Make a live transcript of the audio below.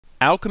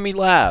Alchemy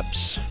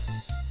Labs.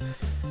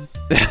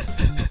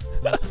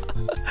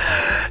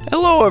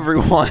 Hello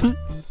everyone.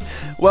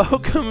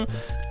 Welcome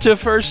to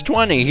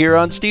First20 here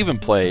on Steven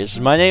Plays.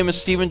 My name is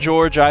Steven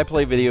George, I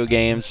play video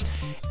games,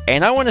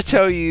 and I want to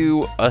tell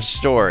you a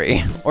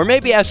story, or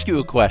maybe ask you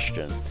a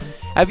question.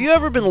 Have you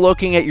ever been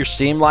looking at your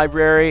Steam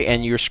library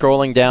and you're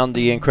scrolling down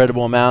the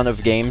incredible amount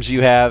of games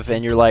you have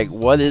and you're like,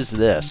 what is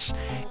this?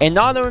 And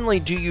not only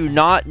do you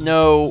not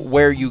know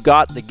where you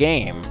got the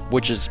game,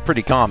 which is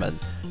pretty common,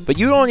 but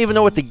you don't even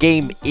know what the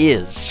game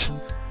is.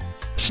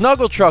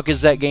 Snuggle Truck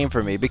is that game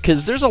for me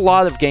because there's a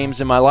lot of games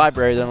in my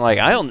library that I'm like,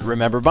 I don't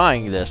remember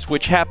buying this,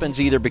 which happens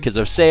either because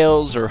of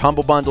sales or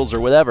Humble Bundles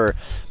or whatever,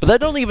 but I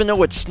don't even know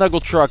what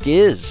Snuggle Truck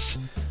is.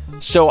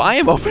 So I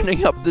am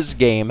opening up this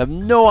game, I have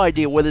no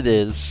idea what it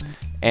is,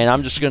 and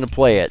I'm just going to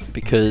play it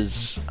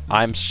because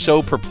I'm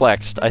so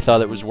perplexed I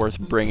thought it was worth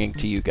bringing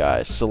to you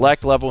guys.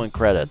 Select level and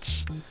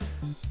credits.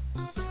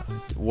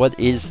 What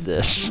is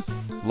this?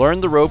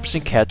 Learn the ropes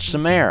and catch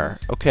some air.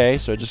 Okay,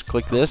 so I just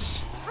click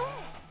this.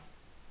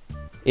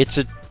 It's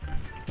a...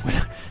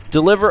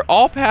 Deliver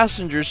all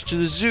passengers to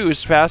the zoo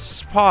as fast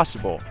as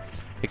possible.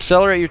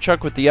 Accelerate your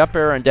truck with the up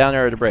arrow and down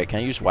arrow to brake. Can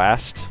I use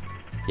WASD?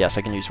 Yes,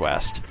 I can use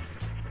WASD.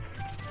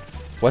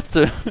 What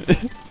the...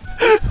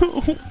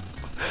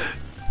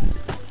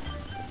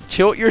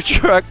 Tilt your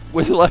truck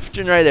with left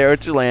and right arrow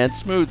to land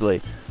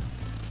smoothly.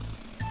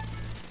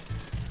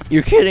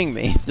 You're kidding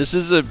me. This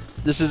is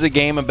a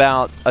game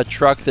about a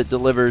truck that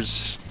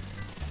delivers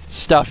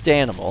stuffed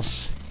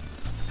animals.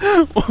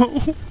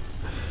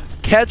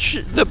 Catch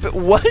the...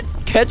 What?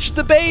 Catch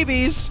the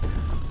babies!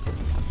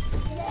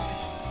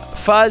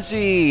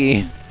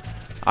 Fuzzy!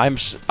 I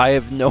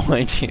have no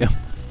idea.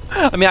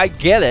 I mean, I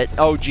get it.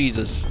 Oh,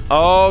 Jesus.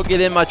 Oh,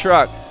 get in my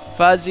truck.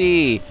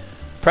 Fuzzy!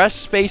 Press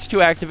space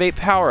to activate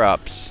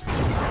power-ups.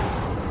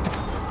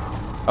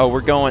 Oh,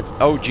 we're going...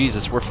 Oh,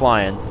 Jesus, we're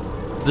flying.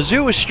 The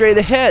zoo is straight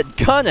ahead.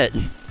 Gun it!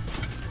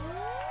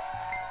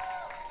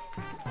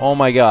 Oh,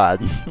 my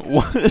God.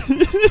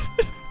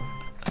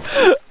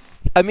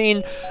 I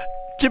mean...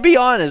 To be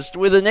honest,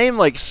 with a name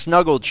like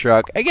Snuggle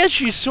Truck, I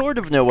guess you sort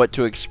of know what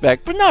to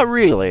expect, but not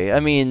really. I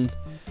mean,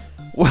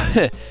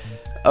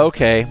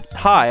 okay.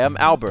 Hi, I'm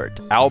Albert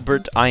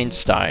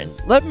Einstein.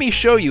 Let me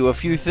show you a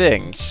few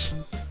things.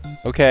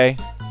 Okay.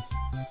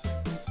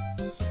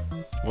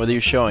 What are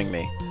you showing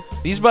me?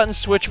 These buttons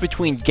switch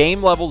between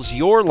game levels,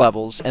 your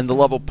levels, and the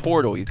level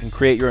portal. You can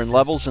create your own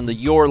levels in the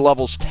Your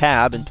Levels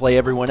tab and play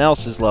everyone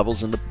else's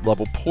levels in the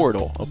level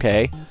portal.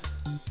 Okay.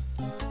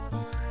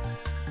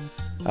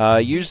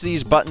 Use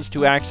these buttons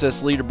to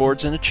access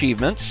leaderboards and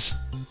achievements.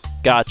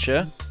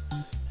 Gotcha.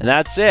 And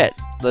that's it.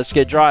 Let's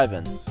get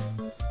driving.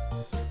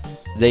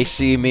 They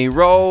see me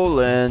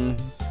rolling.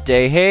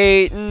 They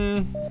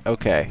hating.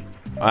 Okay.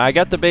 I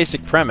got the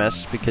basic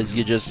premise because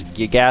you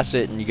gas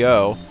it and you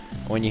go.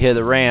 When you hit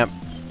the ramp,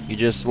 you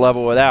just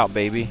level it out,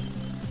 baby.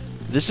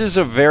 This is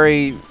a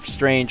very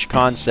strange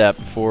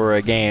concept for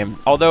a game.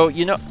 Although,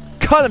 you know...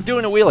 God, I'm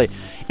doing a wheelie.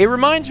 It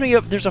reminds me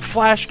of... There's a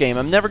Flash game.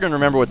 I'm never going to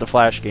remember what the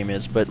Flash game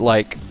is, but,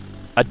 like...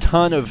 A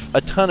ton of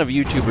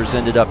YouTubers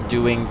ended up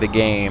doing the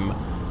game.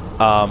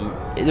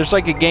 There's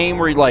like a game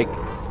where you like,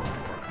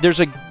 there's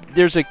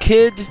a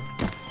kid,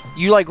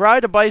 you like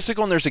ride a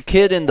bicycle and there's a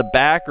kid in the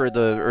back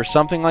or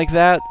something like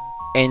that,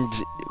 and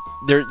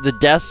the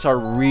deaths are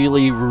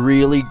really,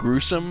 really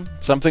gruesome,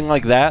 something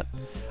like that.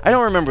 I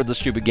don't remember what the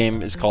stupid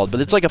game is called,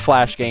 but it's like a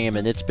Flash game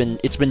and it's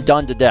been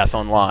done to death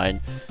online.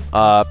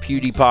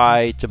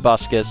 PewDiePie,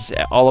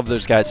 Tobuscus, all of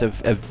those guys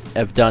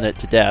have done it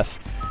to death.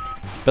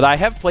 But I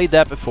have played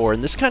that before,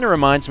 and this kind of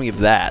reminds me of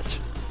that.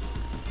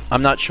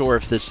 I'm not sure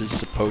if this is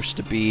supposed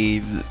to be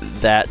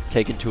that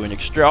taken to an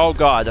extreme. Oh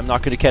God, I'm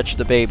not going to catch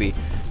the baby.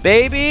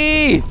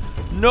 Baby!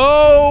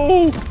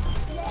 No!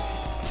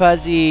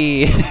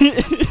 Fuzzy!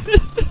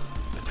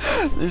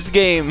 This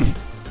game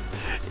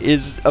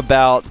is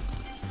about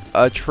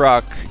a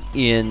truck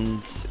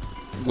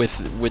with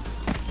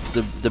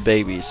the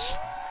babies.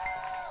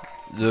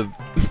 The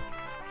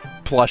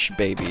plush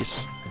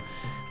babies.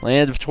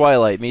 Land of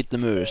Twilight, meet the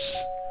moose.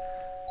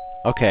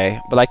 Okay,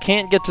 but I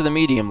can't get to the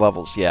medium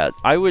levels yet.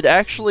 I would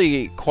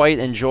actually quite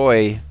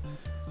enjoy...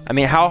 I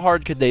mean, how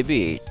hard could they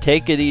be?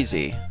 Take it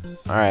easy.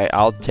 Alright,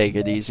 I'll take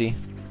it easy.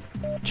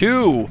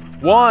 2,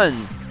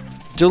 1,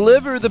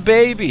 deliver the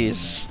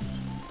babies.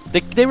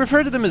 They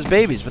refer to them as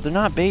babies, but they're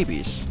not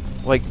babies.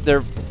 Like,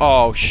 they're...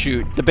 Oh,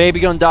 shoot. The baby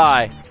gonna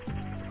die.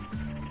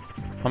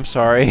 I'm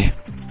sorry.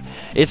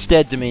 It's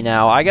dead to me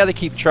now. I gotta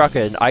keep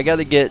trucking. I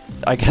gotta get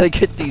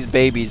these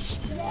babies...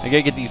 I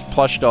gotta get these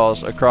plush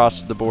dolls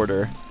across the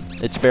border.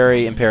 It's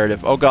very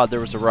imperative. Oh God,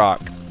 there was a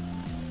rock.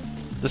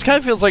 This kind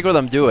of feels like what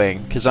I'm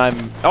doing, because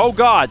I'm... Oh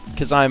God!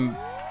 Because I'm...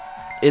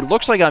 It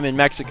looks like I'm in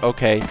Mexico.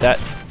 Okay, that...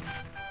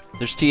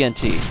 There's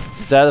TNT.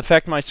 Does that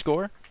affect my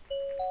score?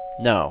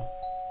 No.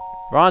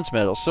 Bronze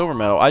medal, silver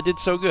medal. I did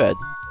so good.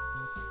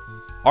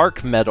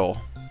 Arc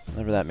medal.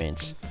 Whatever that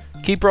means.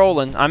 Keep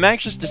rolling. I'm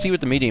anxious to see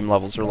what the medium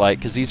levels are like,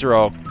 because these are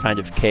all kind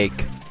of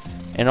cake.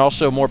 And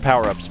also more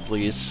power-ups,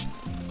 please.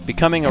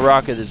 Becoming a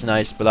rocket is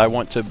nice, but I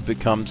want to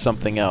become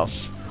something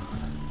else.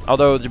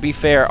 Although, to be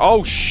fair...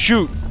 Oh,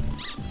 shoot!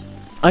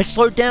 I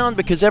slowed down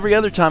because every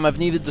other time I've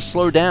needed to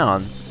slow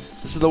down.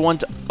 This is the one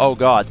to... Oh,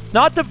 God.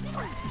 Not the...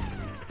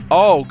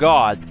 Oh,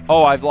 God.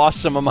 Oh, I've lost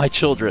some of my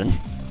children.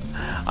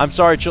 I'm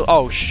sorry,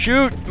 Oh,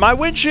 shoot! My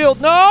windshield!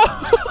 No!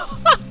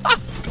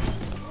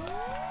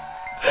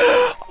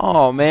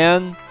 Oh,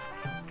 man.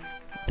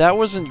 That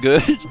wasn't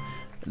good.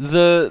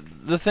 The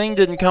thing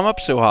didn't come up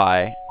so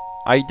high.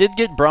 I did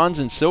get bronze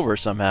and silver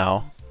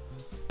somehow,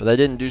 but I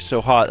didn't do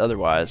so hot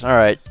otherwise.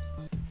 Alright.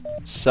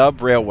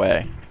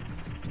 Sub-railway.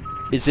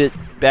 Is it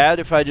bad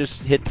if I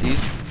just hit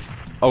these?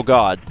 Oh,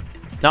 God.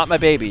 Not my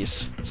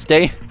babies.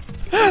 Stay...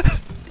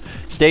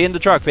 Stay in the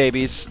truck,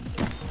 babies.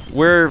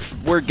 We're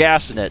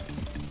gassing it.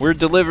 We're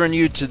delivering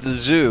you to the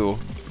zoo.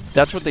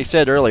 That's what they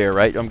said earlier,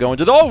 right? I'm going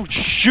to the... Oh,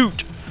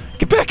 shoot!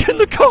 Get back in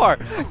the car!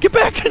 Get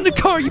back in the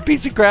car, you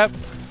piece of crap!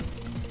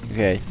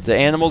 Okay, the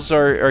animals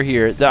are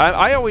here.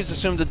 I always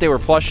assumed that they were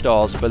plush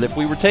dolls, but if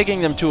we were taking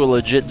them to a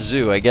legit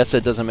zoo, I guess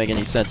that doesn't make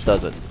any sense,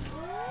 does it?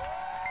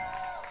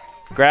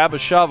 Grab a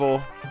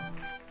shovel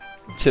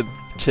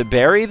to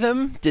bury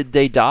them? Did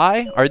they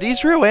die? Are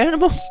these real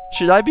animals?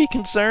 Should I be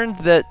concerned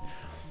that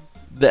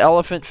the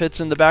elephant fits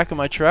in the back of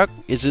my truck?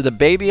 Is it a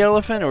baby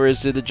elephant, or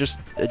is it just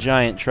a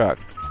giant truck?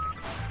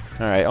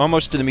 Alright,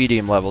 almost to the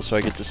medium level, so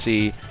I get to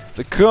see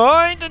the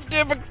kind of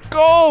difficult...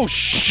 Oh,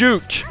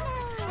 shoot!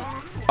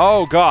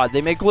 Oh, God,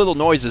 they make little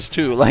noises,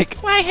 too, like...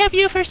 Why have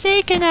you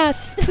forsaken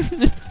us?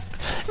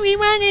 We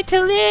wanted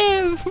to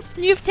live!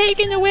 You've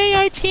taken away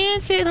our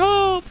chance at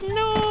hope!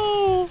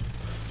 No!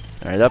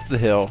 Alright, up the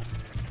hill.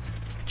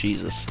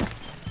 Jesus.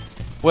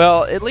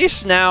 Well, at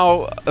least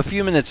now, a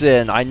few minutes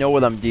in, I know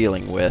what I'm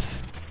dealing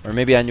with. Or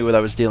maybe I knew what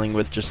I was dealing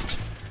with just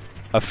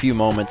a few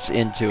moments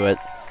into it.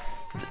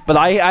 But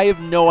I have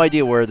no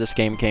idea where this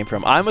game came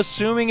from. I'm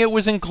assuming it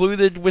was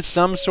included with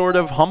some sort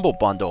of Humble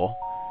Bundle.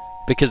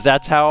 Because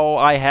that's how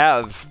I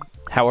have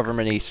however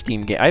many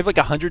Steam games. I have like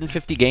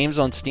 150 games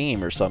on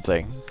Steam or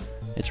something.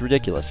 It's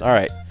ridiculous.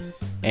 Alright.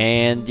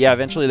 And yeah,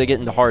 eventually they get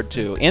into hard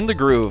too. In the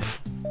groove.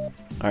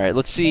 Alright,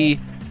 let's see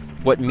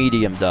what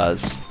medium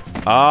does.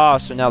 Ah,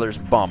 so now there's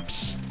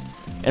bumps.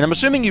 And I'm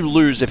assuming you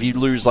lose if you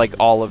lose like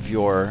all of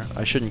your...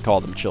 I shouldn't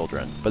call them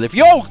children. But if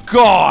you... Oh,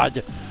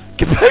 God!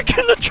 Get back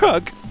in the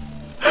truck!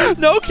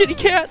 No, kitty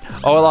cat!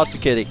 Oh, I lost the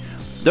kitty.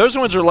 Those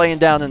ones are laying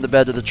down in the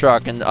bed of the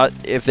truck, and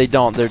if they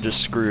don't, they're just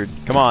screwed.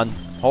 Come on.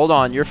 Hold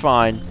on, you're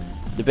fine.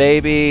 The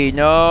baby.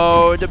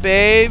 No, the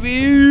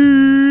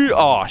baby.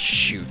 Oh,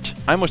 shoot.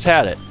 I almost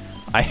had it.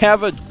 I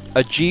have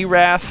a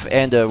giraffe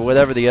and a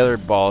whatever the other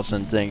balls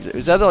and things.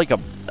 Is that like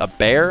a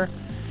bear?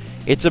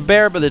 It's a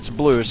bear, but it's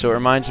blue, so it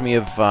reminds me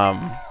of,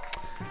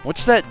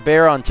 what's that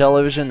bear on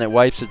television that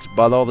wipes its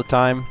butt all the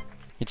time?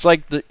 It's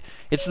like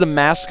it's the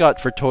mascot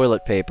for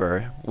toilet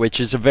paper, which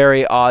is a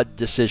very odd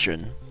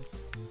decision.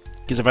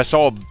 Because if I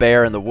saw a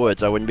bear in the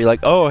woods, I wouldn't be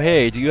like, oh,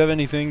 hey, do you have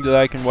anything that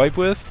I can wipe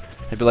with?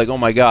 I'd be like, oh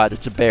my God,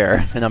 it's a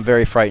bear, and I'm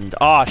very frightened.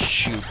 Ah,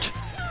 shoot.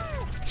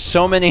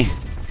 So many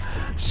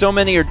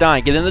are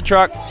dying. Get in the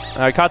truck.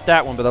 I caught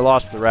that one, but I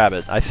lost the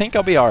rabbit. I think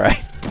I'll be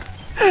alright.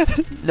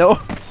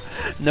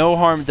 No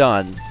harm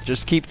done.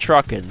 Just keep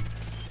trucking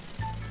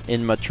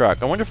in my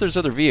truck. I wonder if there's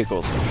other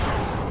vehicles.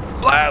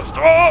 Blast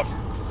off!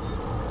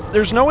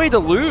 There's no way to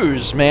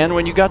lose, man,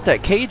 when you got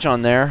that cage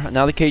on there.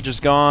 Now the cage is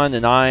gone,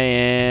 and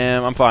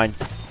I'm fine.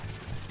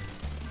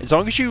 As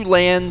long as you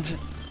land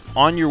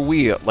on your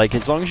wheel, like,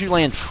 as long as you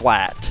land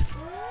flat,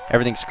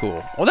 everything's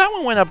cool. Well, that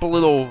one went up a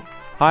little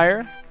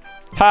higher.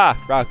 Ha!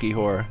 Rocky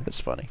Horror. That's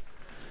funny.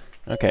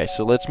 Okay,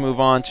 so let's move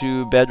on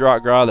to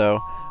Bedrock Grotto.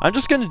 I'm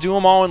just going to do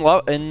them all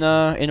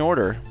in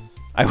order.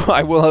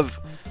 I will have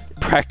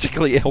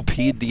practically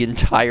LP'd the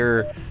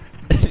entire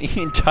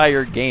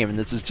game, and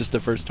this is just the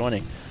first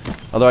 20.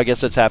 Although I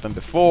guess that's happened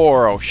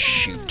before. Oh,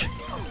 shoot.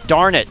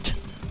 Darn it.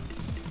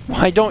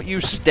 Why don't you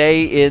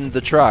stay in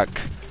the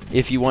truck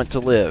if you want to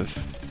live?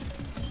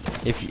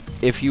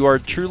 If you are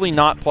truly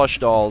not plush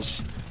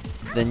dolls,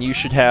 then you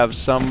should have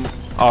some...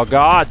 Oh,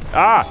 God.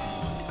 Ah!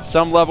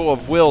 Some level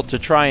of will to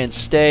try and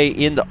stay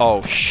in the...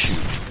 Oh, shoot.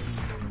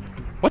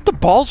 What the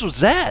balls was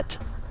that?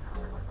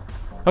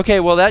 Okay,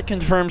 well, that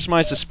confirms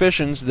my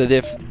suspicions that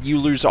if you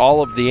lose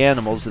all of the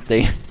animals,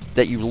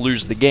 that you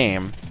lose the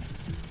game.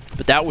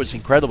 But that was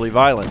incredibly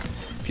violent.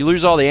 If you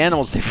lose all the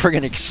animals, they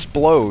friggin'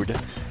 explode.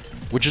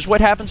 Which is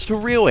what happens to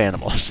real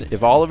animals.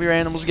 If all of your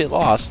animals get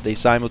lost, they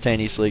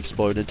simultaneously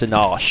explode into...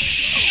 No,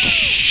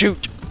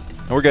 shoot!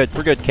 We're good,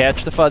 we're good.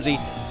 Catch the fuzzy.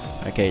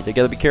 Okay, they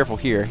gotta be careful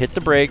here. Hit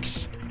the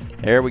brakes.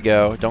 There we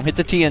go. Don't hit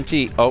the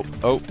TNT.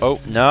 Oh,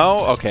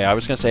 no. Okay, I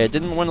was gonna say, I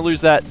didn't want to lose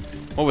that.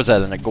 What was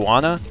that, an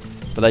iguana?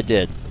 But I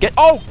did.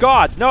 Oh,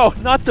 God! No,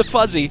 not the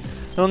fuzzy.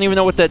 I don't even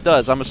know what that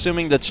does. I'm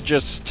assuming that's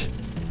just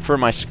for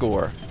my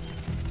score.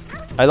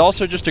 It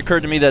also just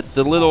occurred to me that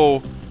the little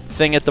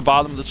thing at the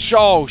bottom of the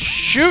show,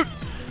 shoot!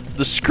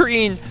 The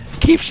screen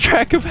keeps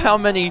track of how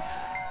many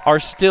are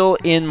still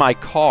in my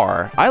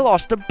car. I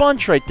lost a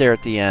bunch right there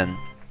at the end.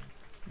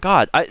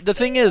 God, the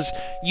thing is,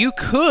 you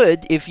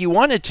could, if you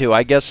wanted to,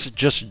 I guess,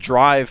 just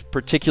drive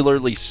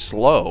particularly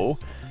slow,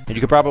 and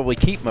you could probably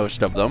keep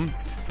most of them.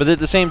 But at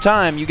the same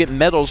time, you get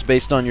medals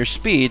based on your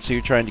speed, so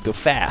you're trying to go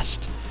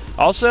fast.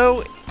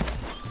 Also,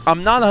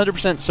 I'm not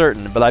 100%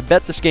 certain, but I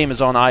bet this game is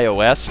on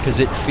iOS because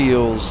it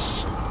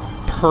feels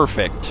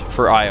perfect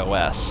for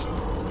iOS.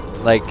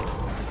 Like,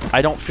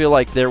 I don't feel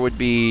like there would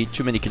be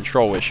too many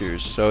control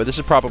issues. So this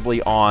is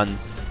probably on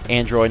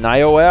Android and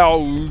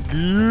iOS.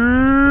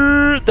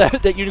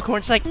 That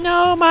unicorn's like,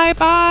 no, my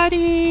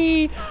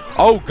body.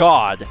 Oh,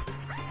 God.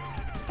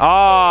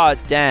 Ah,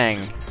 dang.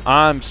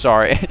 I'm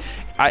sorry.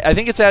 I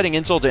think it's adding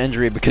insult to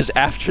injury because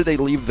after they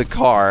leave the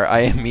car,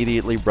 I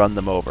immediately run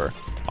them over.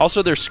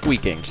 Also, they're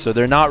squeaking, so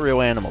they're not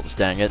real animals,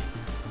 dang it.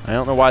 I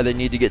don't know why they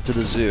need to get to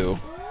the zoo.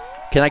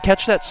 Can I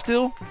catch that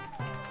still?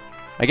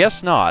 I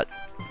guess not.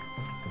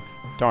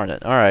 Darn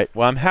it. Alright,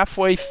 well, I'm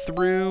halfway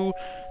through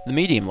the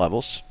medium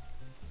levels.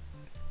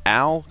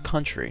 Owl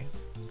Country.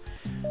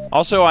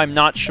 Also, I'm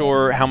not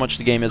sure how much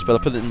the game is, but I'll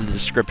put it in the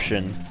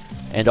description.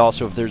 And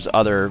also, if there's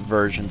other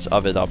versions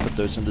of it, I'll put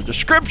those in the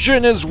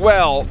description as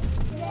well.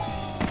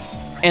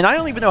 And I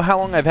don't even know how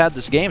long I've had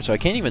this game, so I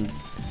can't even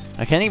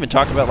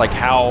talk about like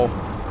how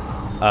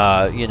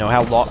you know,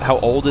 how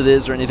old it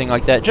is or anything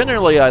like that.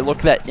 Generally, I look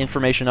that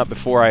information up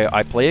before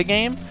I play a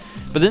game.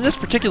 But in this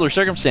particular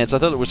circumstance, I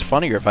thought it was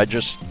funnier if I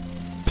just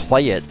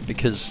play it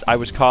because I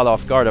was caught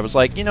off guard. I was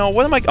like, you know,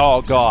 what am I...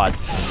 Oh, God.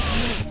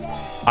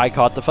 I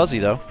caught the fuzzy,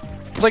 though.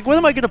 It's like, what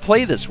am I going to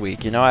play this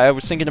week? You know, I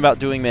was thinking about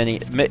doing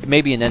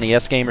maybe an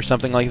NES game or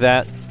something like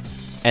that.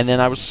 And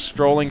then I was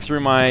scrolling through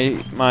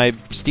my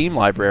Steam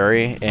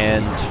library,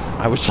 and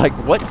I was like,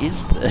 what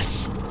is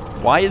this?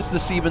 Why is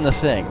this even a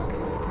thing?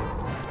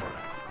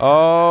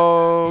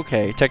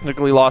 Okay,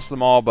 technically lost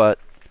them all, but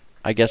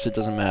I guess it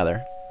doesn't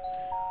matter.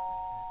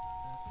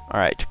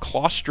 Alright,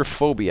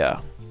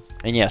 claustrophobia.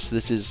 And yes,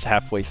 this is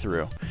halfway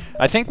through.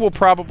 I think we'll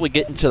probably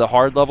get into the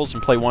hard levels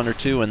and play 1 or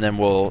 2, and then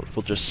we'll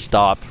just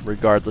stop,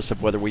 regardless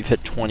of whether we've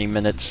hit 20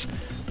 minutes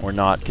or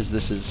not, because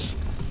this is...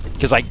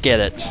 Because I get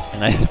it,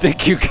 and I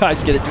think you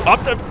guys get it too.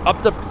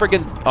 Up the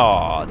friggin'...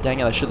 Aw, dang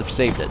it, I should have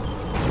saved it.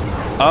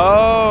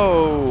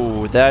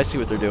 Oh, I see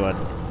what they're doing.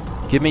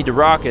 Give me the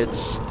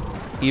rockets,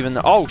 even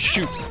the... Oh,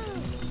 shoot!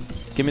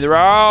 Give me the...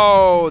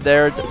 Oh,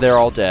 they're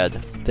all dead.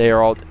 They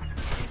are all...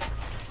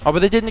 Oh, but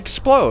they didn't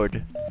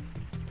explode.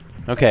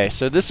 Okay,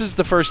 so this is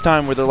the first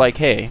time where they're like,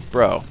 hey,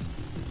 bro,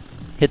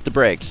 hit the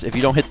brakes. If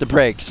you don't hit the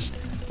brakes,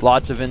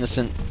 lots of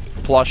innocent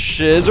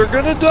plushes are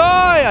gonna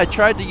die! I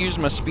tried to use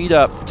my speed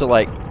up to,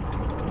 like,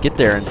 get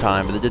there in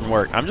time, but it didn't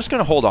work. I'm just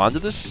gonna hold on to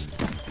this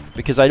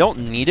because I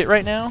don't need it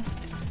right now.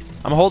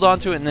 I'm gonna hold on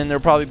to it, and then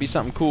there'll probably be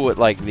something cool at,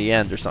 like, the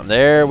end or something.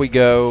 There we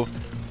go.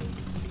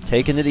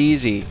 Taking it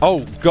easy.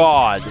 Oh,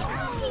 God.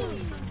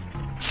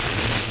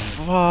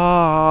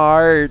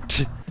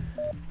 Fart.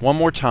 One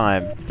more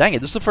time. Dang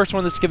it, this is the first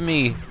one that's given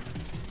me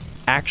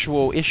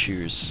actual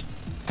issues.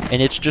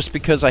 And it's just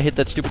because I hit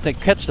that stupid thing.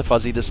 Catch the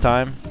fuzzy this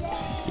time.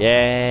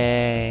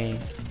 Yay.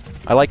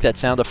 I like that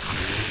sound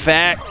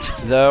effect,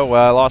 though.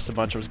 Well, I lost a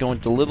bunch. I was going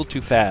a little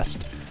too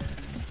fast.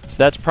 So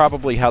that's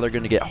probably how they're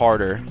going to get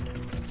harder.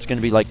 It's going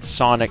to be like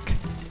Sonic.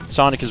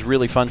 Sonic is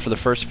really fun for the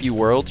first few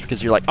worlds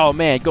because you're like, oh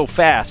man, go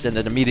fast. And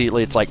then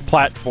immediately it's like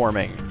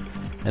platforming.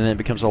 And then it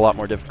becomes a lot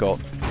more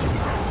difficult.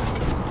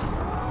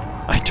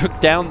 I took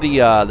down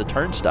the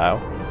turnstile.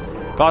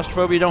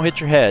 Claustrophobia, don't hit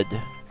your head.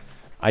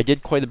 I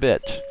did quite a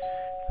bit.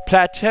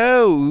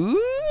 Plateau!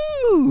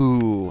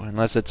 Ooh,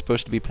 unless it's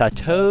supposed to be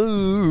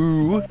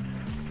plateau.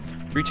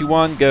 3, 2,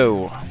 1,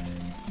 go.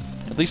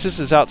 At least this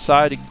is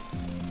outside.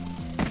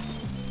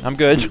 I'm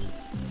good.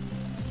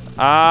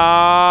 How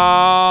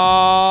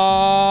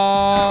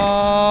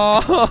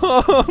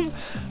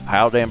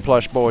damn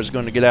Plush Boy is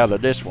going to get out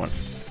of this one?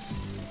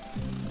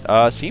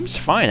 Seems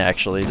fine,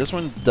 actually. This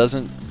one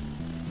doesn't...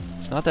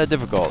 It's not that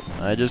difficult.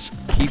 I just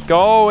keep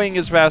going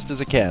as fast as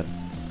I can.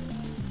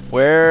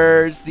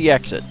 Where's the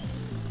exit?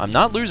 I'm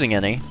not losing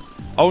any.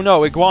 Oh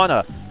no,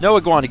 iguana! No,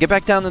 iguana, get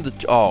back down to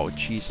the... Oh,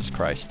 Jesus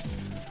Christ.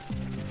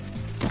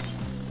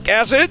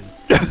 Gas it!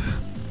 That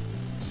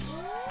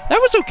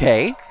was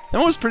okay. That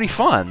one was pretty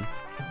fun.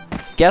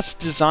 Guest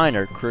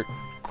designer,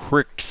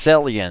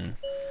 Crixelian.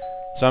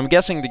 So I'm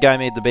guessing the guy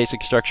made the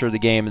basic structure of the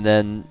game, and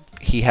then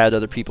he had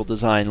other people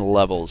design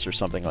levels or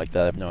something like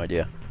that. I have no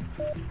idea.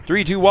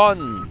 3, 2,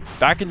 1!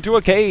 Back into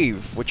a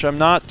cave, which I'm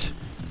not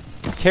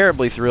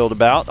terribly thrilled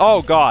about.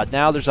 Oh god,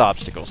 now there's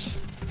obstacles.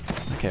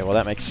 Okay, well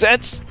that makes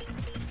sense.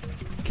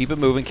 Keep it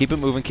moving, keep it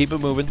moving, keep it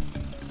moving.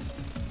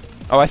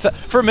 Oh, I thought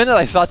for a minute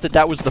I thought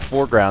that was the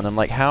foreground. I'm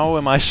like, how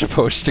am I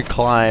supposed to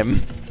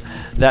climb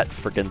that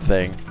frickin'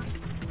 thing?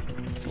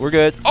 We're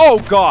good. Oh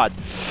god!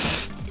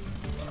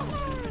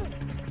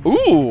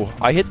 Ooh,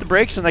 I hit the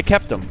brakes and I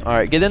kept them. All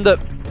right, get in the...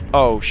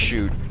 Oh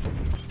shoot.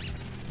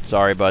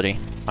 Sorry, buddy.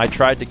 I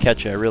tried to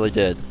catch you. I really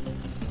did.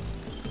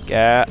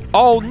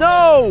 Oh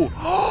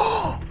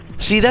no!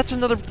 See, that's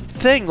another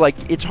thing. Like,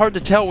 it's hard to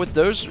tell with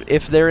those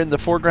if they're in the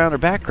foreground or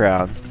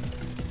background.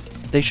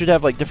 They should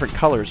have like different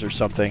colors or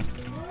something.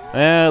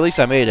 At least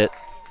I made it.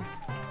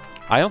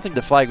 I don't think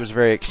the flag was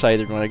very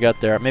excited when I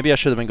got there. Maybe I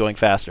should have been going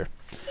faster.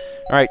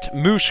 Alright,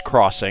 moose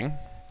crossing.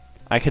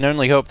 I can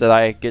only hope that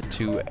I get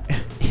to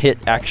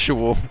hit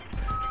actual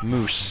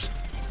moose.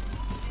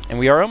 And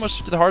we are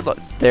almost to the hard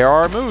level. There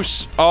are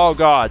moose! Oh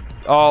god.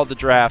 Oh, the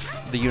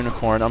giraffe. The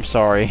unicorn. I'm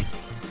sorry.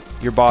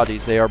 Your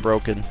bodies, they are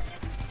broken.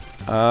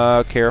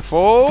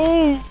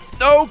 Careful!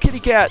 No,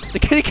 kitty cat! The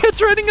kitty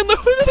cat's running in the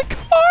hood of the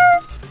car!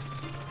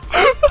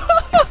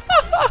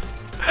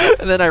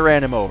 And then I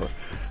ran him over.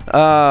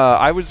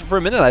 For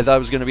a minute, I thought I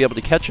was going to be able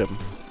to catch him.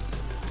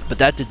 But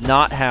that did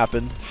not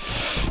happen.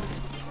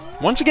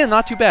 Once again,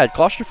 not too bad.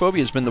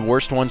 Claustrophobia has been the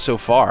worst one so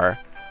far.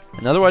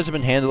 And otherwise, I've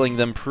been handling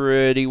them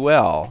pretty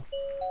well.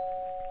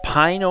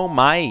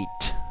 Pinomite.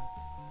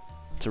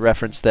 It's a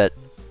reference that...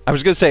 I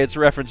was going to say it's a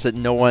reference that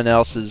no one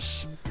else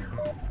is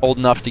old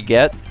enough to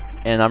get.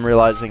 And I'm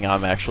realizing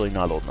I'm actually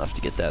not old enough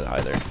to get that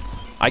either.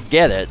 I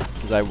get it,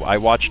 because I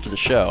watched the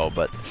show,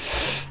 but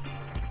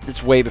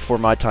it's way before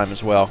my time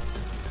as well.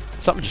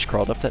 Something just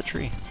crawled up that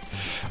tree.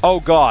 Oh,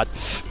 God.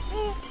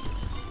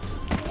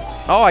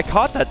 Oh, I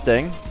caught that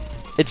thing.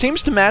 It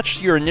seems to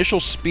match your initial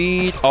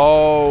speed.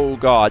 Oh,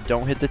 God.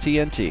 Don't hit the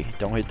TNT.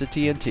 Don't hit the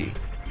TNT.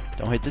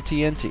 Don't hit the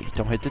TNT.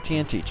 Don't hit the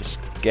TNT. Just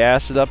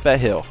gas it up that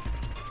hill.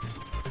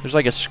 There's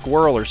like a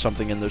squirrel or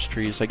something in those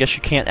trees. I guess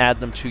you can't add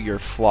them to your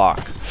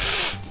flock.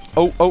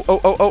 Oh, oh,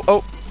 oh, oh, oh,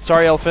 oh.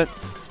 Sorry, elephant.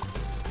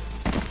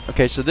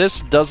 Okay, so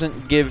this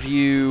doesn't give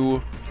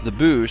you the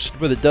boost,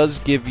 but it does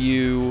give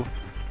you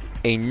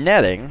a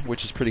netting,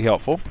 which is pretty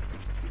helpful.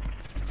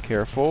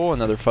 Careful,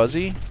 another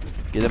fuzzy.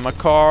 Get in my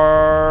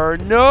car.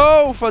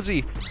 No,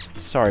 fuzzy.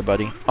 Sorry,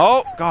 buddy.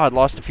 Oh, God,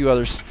 lost a few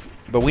others.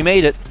 But we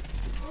made it.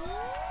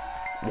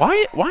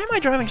 Why am I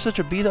driving such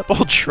a beat-up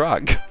old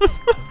truck?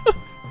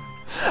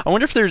 I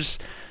wonder if there's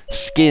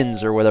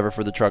skins or whatever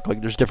for the truck.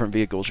 Like, there's different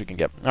vehicles you can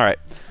get. All right.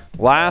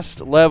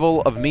 Last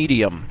level of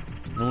medium.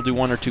 Then we'll do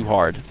one or two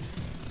hard.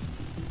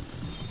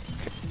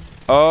 Okay.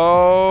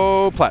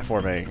 Oh,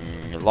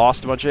 platforming.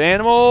 Lost a bunch of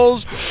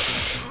animals.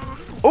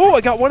 Oh,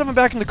 I got one of them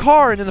back in the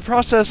car, and in the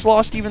process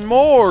lost even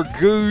more.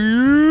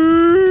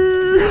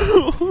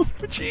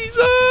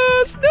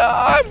 Jesus! No,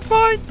 I'm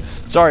fine.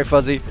 Sorry,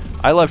 Fuzzy.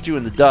 I left you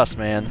in the dust,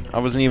 man. I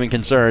wasn't even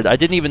concerned. I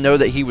didn't even know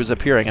that he was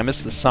appearing. I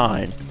missed the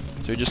sign.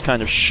 So he just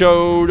kind of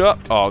showed up.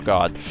 Oh,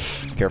 God.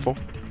 Careful.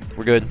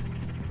 We're good.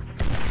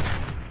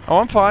 Oh,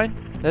 I'm fine.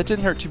 That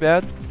didn't hurt too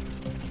bad.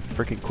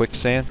 Freaking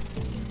quicksand.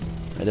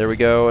 Right, there we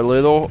go. A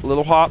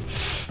little hop.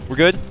 We're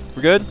good.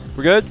 We're good.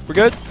 We're good. We're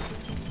good.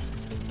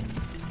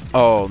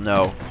 Oh,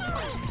 no.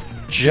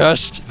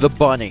 Just the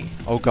bunny.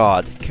 Oh,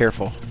 God.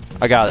 Careful.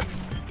 I got it.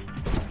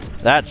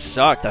 That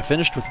sucked. I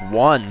finished with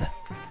one.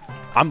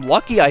 I'm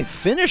lucky I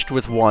finished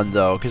with one,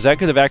 though, because that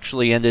could have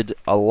actually ended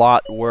a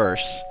lot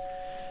worse.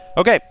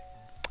 Okay.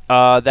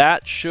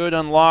 That should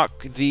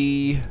unlock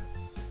the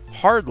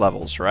hard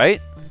levels,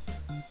 right?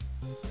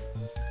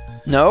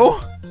 No?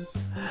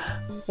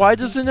 Why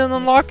doesn't it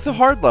unlock the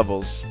hard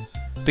levels?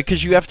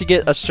 Because you have to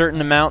get a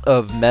certain amount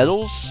of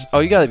medals? Oh,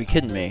 you gotta be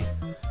kidding me.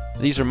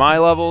 These are my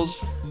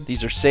levels.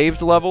 These are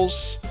saved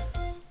levels.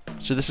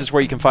 So this is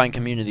where you can find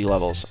community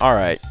levels.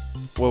 Alright.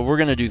 Well, we're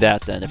gonna do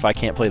that then, if I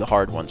can't play the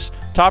hard ones.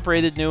 Top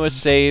rated, newest,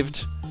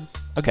 saved.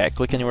 Okay,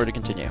 click anywhere to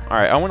continue.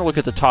 Alright, I want to look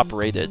at the top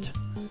rated.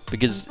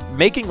 Because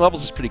making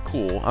levels is pretty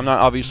cool. I'm not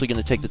obviously going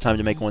to take the time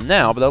to make one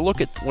now, but I'll look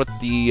at what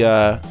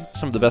the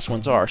some of the best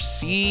ones are.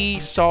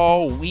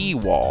 Seesaw Wee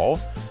Wall.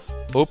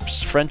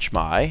 Oops, French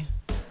My.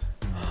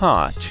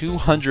 Huh,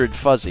 200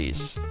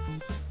 fuzzies.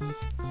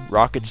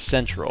 Rocket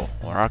Central.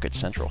 Well, Rocket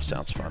Central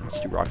sounds fun.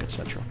 Let's do Rocket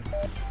Central.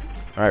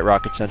 Alright,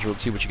 Rocket Central,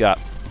 let's see what you got.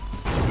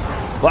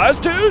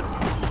 Blast Tooth!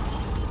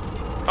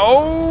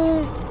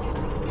 Oh!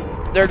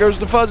 There goes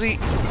the fuzzy.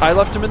 I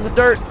left him in the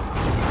dirt.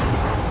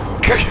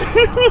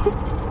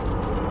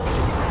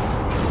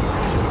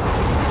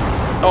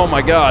 Oh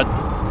my god.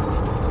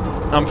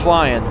 I'm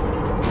flying.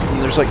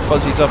 And there's like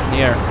fuzzies up in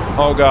the air.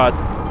 Oh god.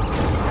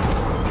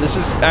 This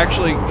is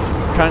actually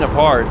kind of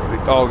hard.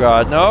 Oh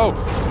god, no!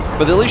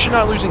 But at least you're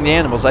not losing the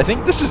animals. I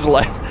think this is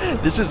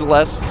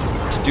less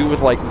to do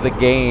with like the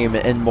game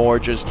and more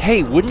just,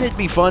 hey, wouldn't it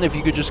be fun if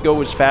you could just go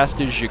as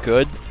fast as you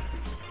could?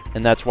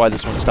 And that's why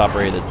this one's top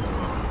rated.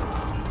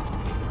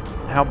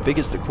 How big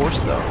is the course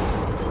though?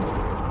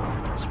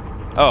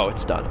 Oh,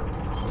 it's done.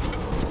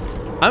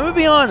 I'm gonna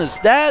be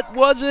honest, that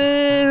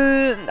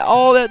wasn't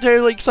all that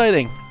terribly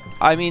exciting.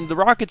 I mean, the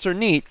rockets are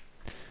neat,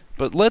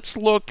 but let's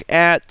look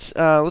at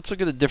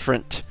a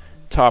different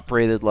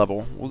top-rated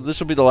level. Well, this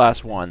will be the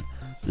last one.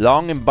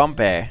 Long and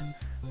bumpy,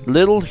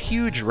 little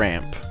huge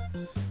ramp.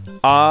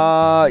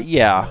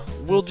 Yeah,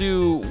 we'll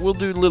do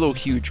little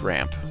huge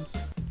ramp.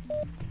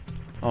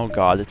 Oh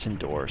God, it's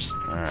indoors.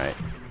 All right,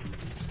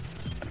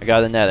 I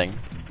got a netting,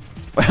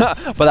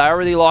 but I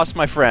already lost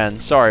my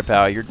friend. Sorry,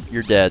 pal,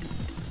 you're dead.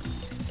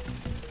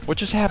 What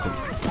just happened?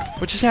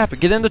 What just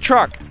happened? Get in the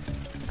truck!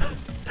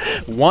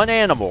 One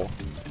animal.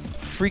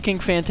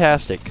 Freaking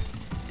fantastic.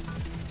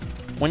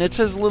 When it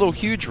says little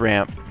huge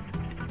ramp,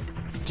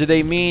 do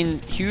they mean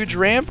huge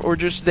ramp or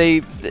just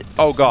they...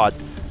 Oh god.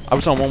 I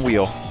was on one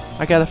wheel.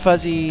 I got a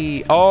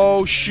fuzzy.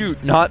 Oh,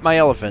 shoot. Not my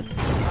elephant.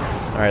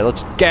 All right,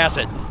 let's gas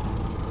it.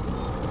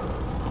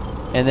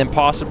 And then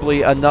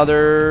possibly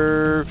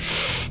another...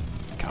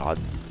 God,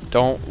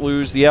 don't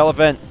lose the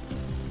elephant.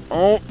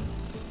 Don't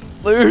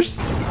lose.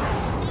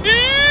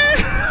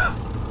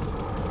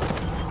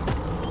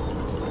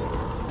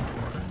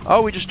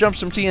 Oh, we just jumped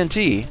some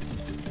TNT.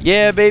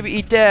 Yeah, baby,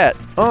 eat that.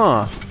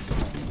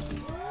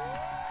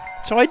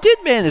 So I did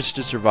manage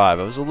to survive.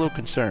 I was a little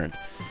concerned.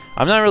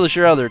 I'm not really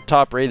sure how their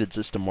top-rated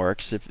system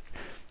works.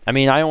 I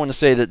mean, I don't want to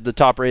say that the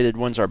top-rated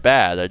ones are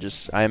bad.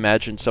 I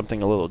imagine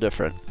something a little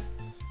different.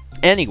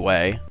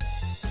 Anyway,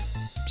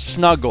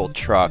 Snuggle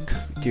truck.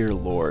 Dear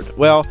Lord.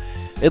 Well,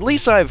 at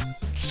least I've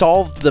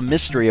solved the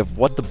mystery of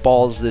what the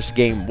balls this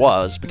game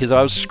was, because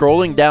I was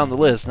scrolling down the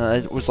list and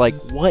I was like,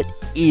 what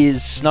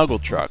is Snuggle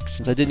truck?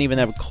 Since I didn't even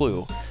have a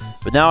clue.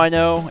 But now I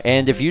know,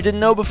 and if you didn't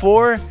know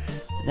before,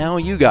 now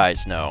you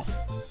guys know.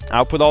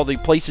 I'll put all the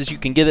places you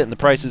can get it and the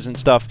prices and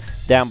stuff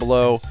down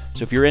below.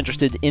 So if you're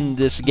interested in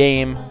this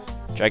game,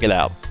 check it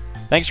out.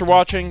 Thanks for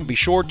watching. Be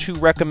sure to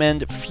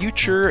recommend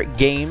future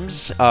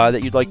games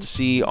that you'd like to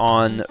see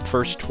on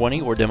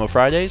First20 or Demo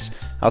Fridays.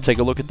 I'll take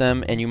a look at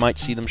them, and you might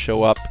see them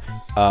show up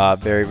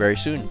very, very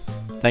soon.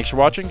 Thanks for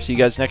watching. See you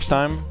guys next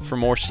time for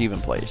more Steven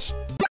Plays.